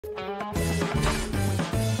Hey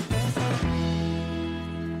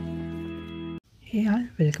all,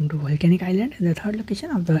 welcome to Volcanic Island, the third location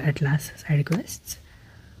of the Atlas side quests.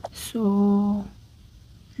 So,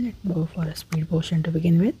 let's go for a speed potion to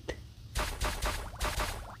begin with.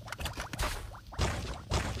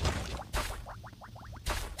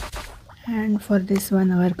 And for this one,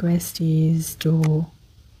 our quest is to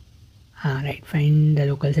find the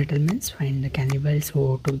local settlements, find the cannibals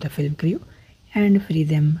who took the film crew, and free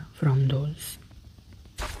them from those.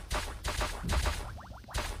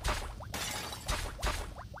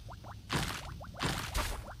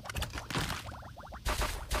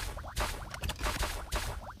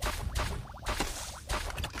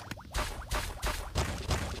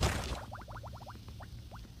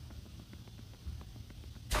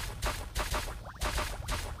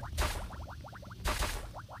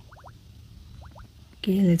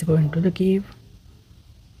 Okay, let's go into the cave.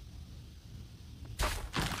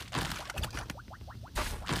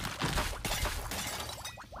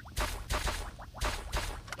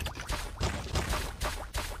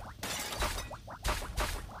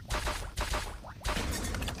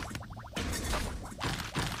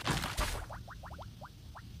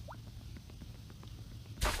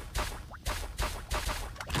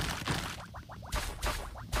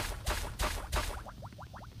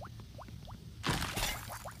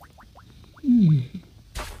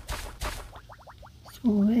 So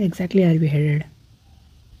where exactly are we headed?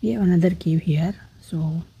 We have another cave here,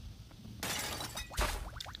 so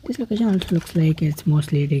this location also looks like it's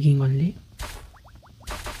mostly digging only.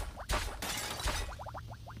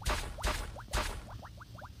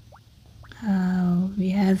 We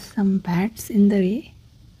have some bats in the way,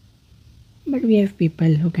 but we have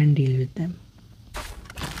people who can deal with them.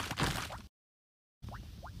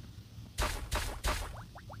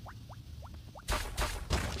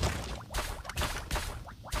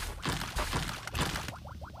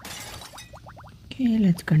 Okay,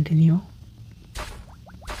 let's continue.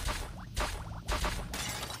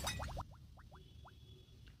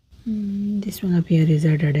 This one up here is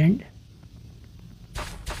a dead end.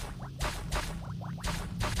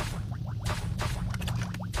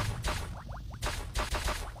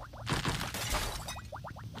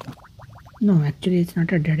 No, actually it's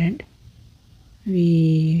not a dead end.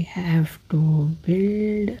 We have to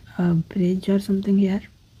build a bridge or something here.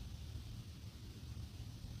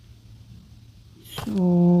 So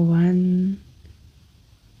 1,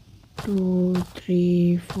 2,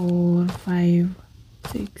 3, 4, 5,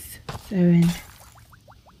 6, 7.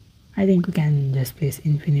 I think we can just place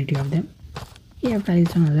infinity of them. We have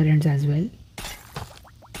tiles on other ends as well.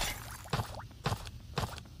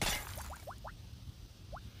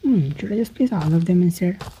 Should I just place all of them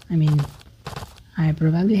instead? I mean, I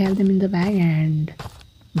probably have them in the bag, and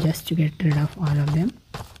just to get rid of all of them.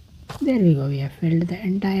 There we go, we have filled the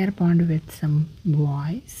entire pond with some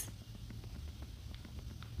boys.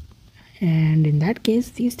 And in that case,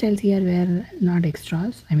 these tiles here were not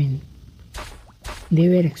extras. I mean, they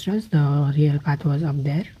were extras, the real path was up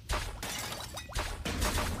there.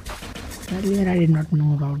 Earlier I did not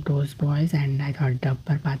know about those boys, and I thought the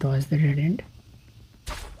upper path was the dead end.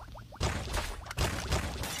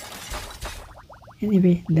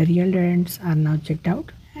 Anyway, the real dead ends are now checked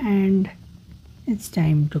out, and it's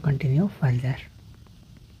time to continue further.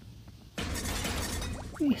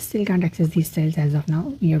 We still can't access these tiles as of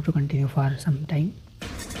now. We have to continue for some time.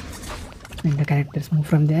 When the characters move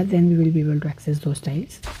from there, then we will be able to access those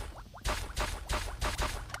tiles.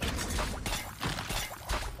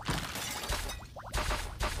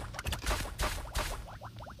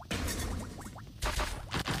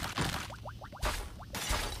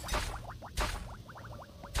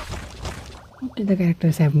 Okay, the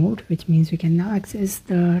characters have moved, which means we can now access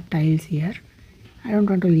the tiles here. I don't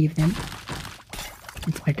want to leave them.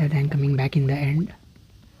 It's better than coming back in the end.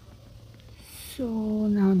 So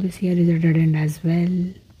now this here is a dead end as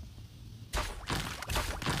well.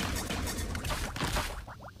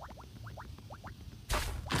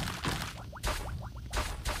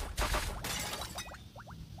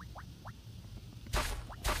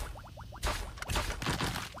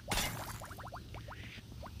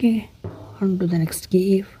 Okay, on to the next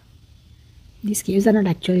cave. These caves are not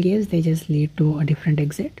actual caves, they just lead to a different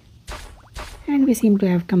exit. And we seem to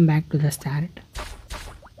have come back to the start.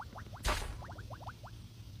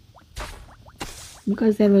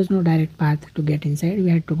 Because there was no direct path to get inside, we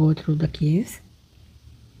had to go through the caves.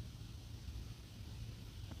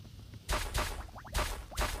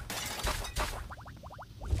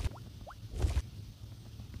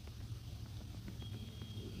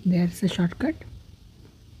 There's a shortcut.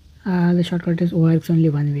 The shortcut is over, it's only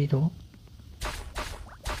one way though.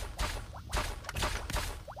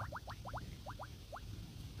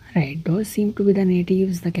 Right, those seem to be the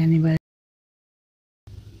natives, the cannibals.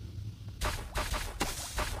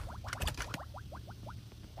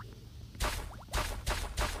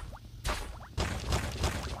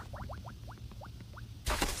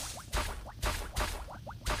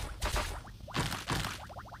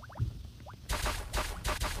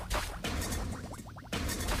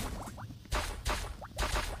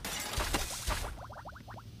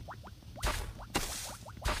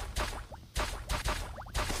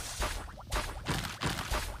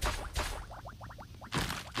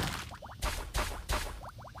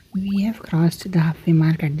 We have crossed the halfway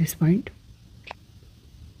mark at this point.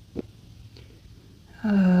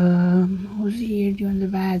 Who's here? You on the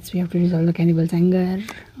bats? We have to resolve the cannibal's anger.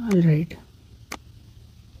 Alright.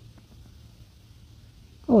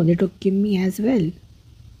 Oh, they took Kimmy as well.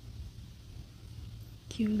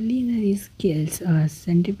 Culinary skills.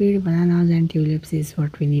 Centipede, bananas, and tulips is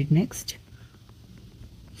what we need next.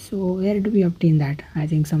 So, where do we obtain that? I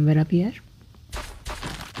think somewhere up here.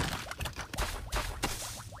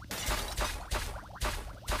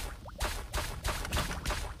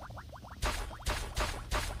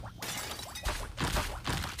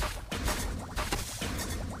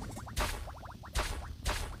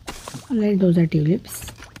 Alright, those are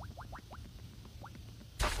tulips.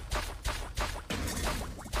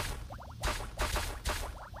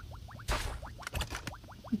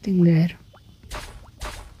 Nothing there.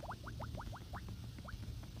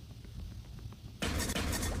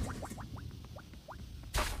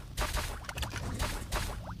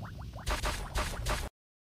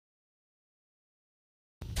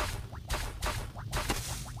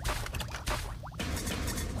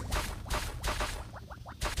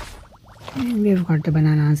 And we've got the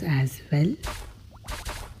bananas as well.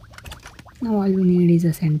 Now all we need is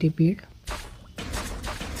a centipede.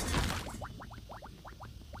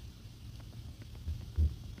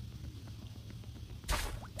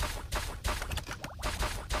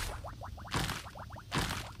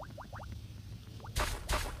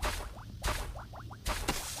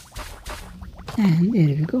 And there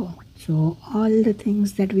we go. So all the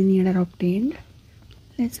things that we need are obtained.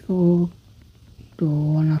 Let's go to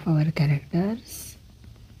one of our characters.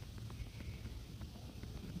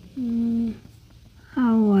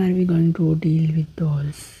 How are we going to deal with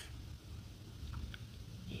those?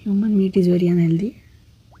 Human meat is very unhealthy.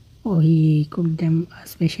 Oh, he cooked them a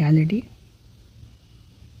speciality.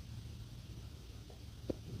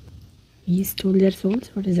 He stole their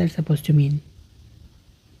souls? What is that supposed to mean?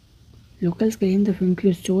 Locals claim the film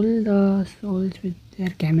crew stole the souls with their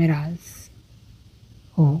cameras.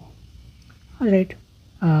 Oh, alright.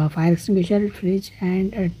 Fire extinguisher, fridge,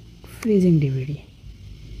 and a freezing DVD.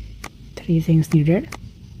 3 things needed.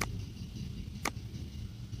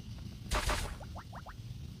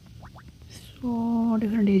 So,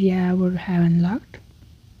 different area would have unlocked.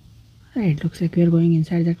 Alright, looks like we are going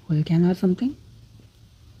inside that volcano or something.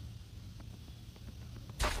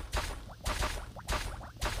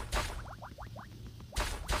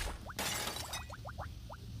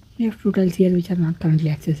 We have two tiles here which are not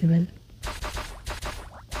currently accessible.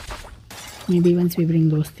 Maybe once we bring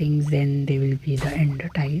those things, then they will be the end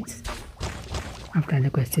tiles after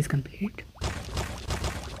the quest is complete.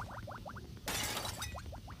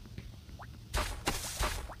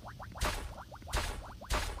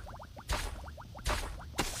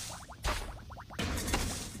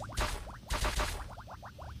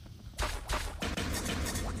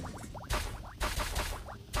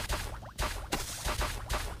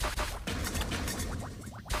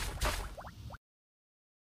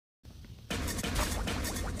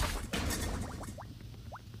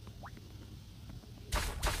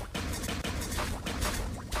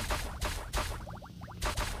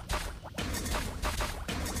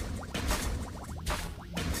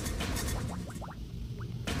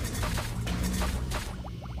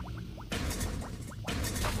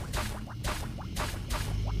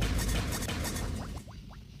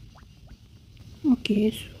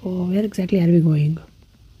 Okay, so where exactly are we going?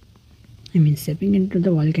 I mean, stepping into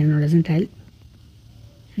the volcano doesn't help.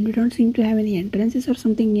 And we don't seem to have any entrances or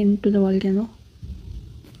something into the volcano.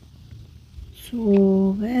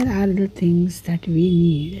 So, where are the things that we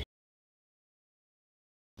need?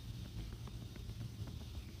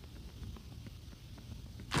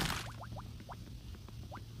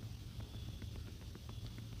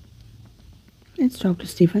 Let's talk to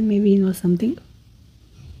Stephen, maybe he knows something.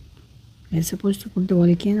 We're supposed to put the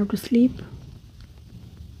volcano to sleep.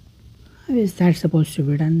 How is that supposed to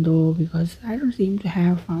be done though? Because I don't seem to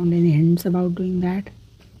have found any hints about doing that.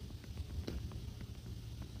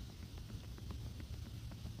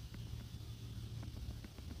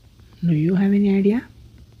 Do you have any idea?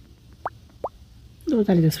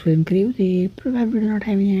 those are just film crew. They probably do not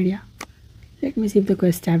have any idea. Let me see if the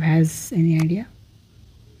quest tab has any idea.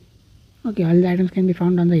 Okay, all the items can be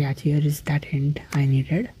found on the yacht. Here is that hint I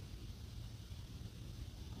needed.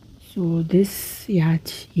 So this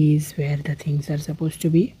yacht is where the things are supposed to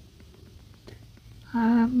be.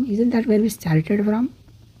 Isn't that where we started from?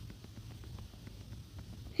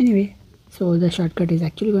 Anyway, so the shortcut is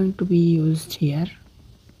actually going to be used here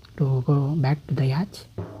to go back to the yacht.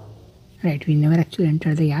 Right, we never actually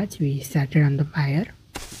entered the yacht. We started on the fire.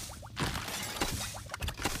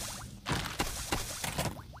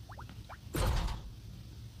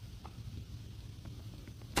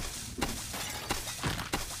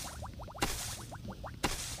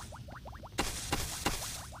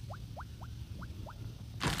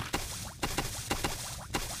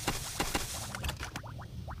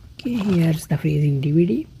 Okay, here's the freezing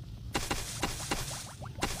DVD.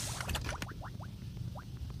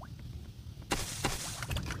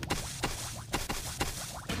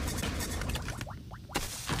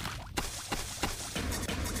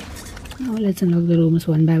 Now let's unlock the rooms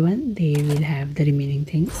one by one. They will have the remaining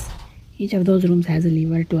things. Each of those rooms has a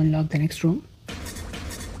lever to unlock the next room.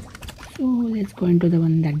 So let's go into the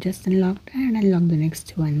one that just unlocked and unlock the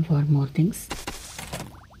next one for more things.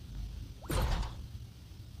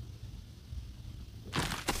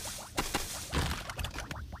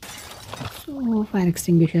 So fire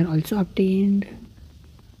extinguisher also obtained.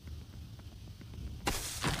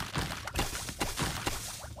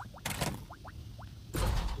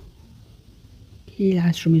 Okay,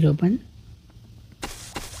 last room is open.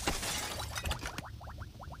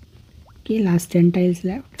 Okay, last 10 tiles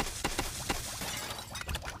left.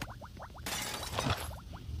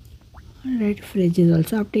 Alright, fridge is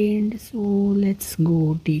also obtained. So let's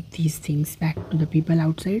go take these things back to the people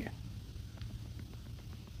outside.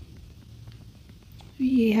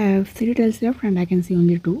 We have 3 tiles left and I can see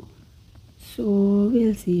only 2. So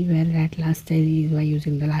we'll see where that last tile is by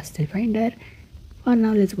using the last tile finder. For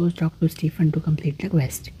now, let's go talk to Stephen to complete the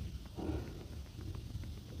quest.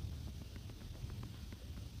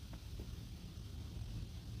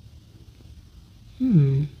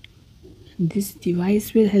 This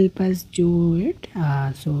device will help us do it.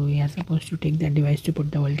 So we are supposed to take that device to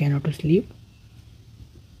put the volcano to sleep.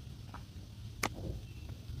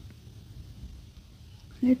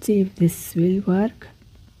 Let's see if this will work.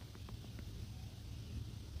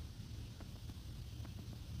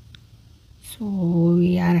 So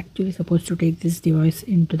we are actually supposed to take this device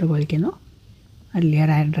into the volcano. Earlier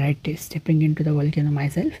I had tried stepping into the volcano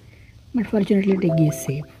myself, but fortunately Diggy is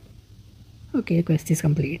safe. Okay, quest is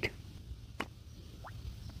complete.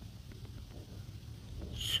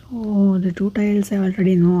 So the 2 tiles I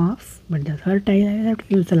already know of, but the 3rd tile I will have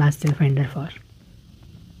to use the last tile finder for.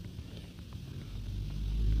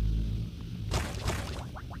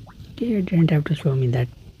 Okay, it didn't have to show me that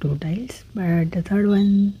 2 tiles, but the 3rd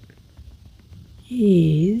one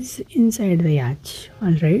is inside the yacht.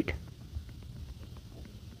 Alright.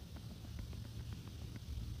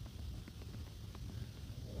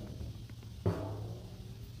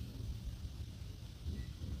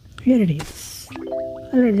 Here it is.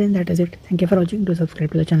 Alright then, that is it. Thank you for watching. Do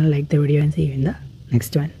subscribe to the channel, like the video and see you in the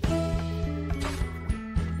next one.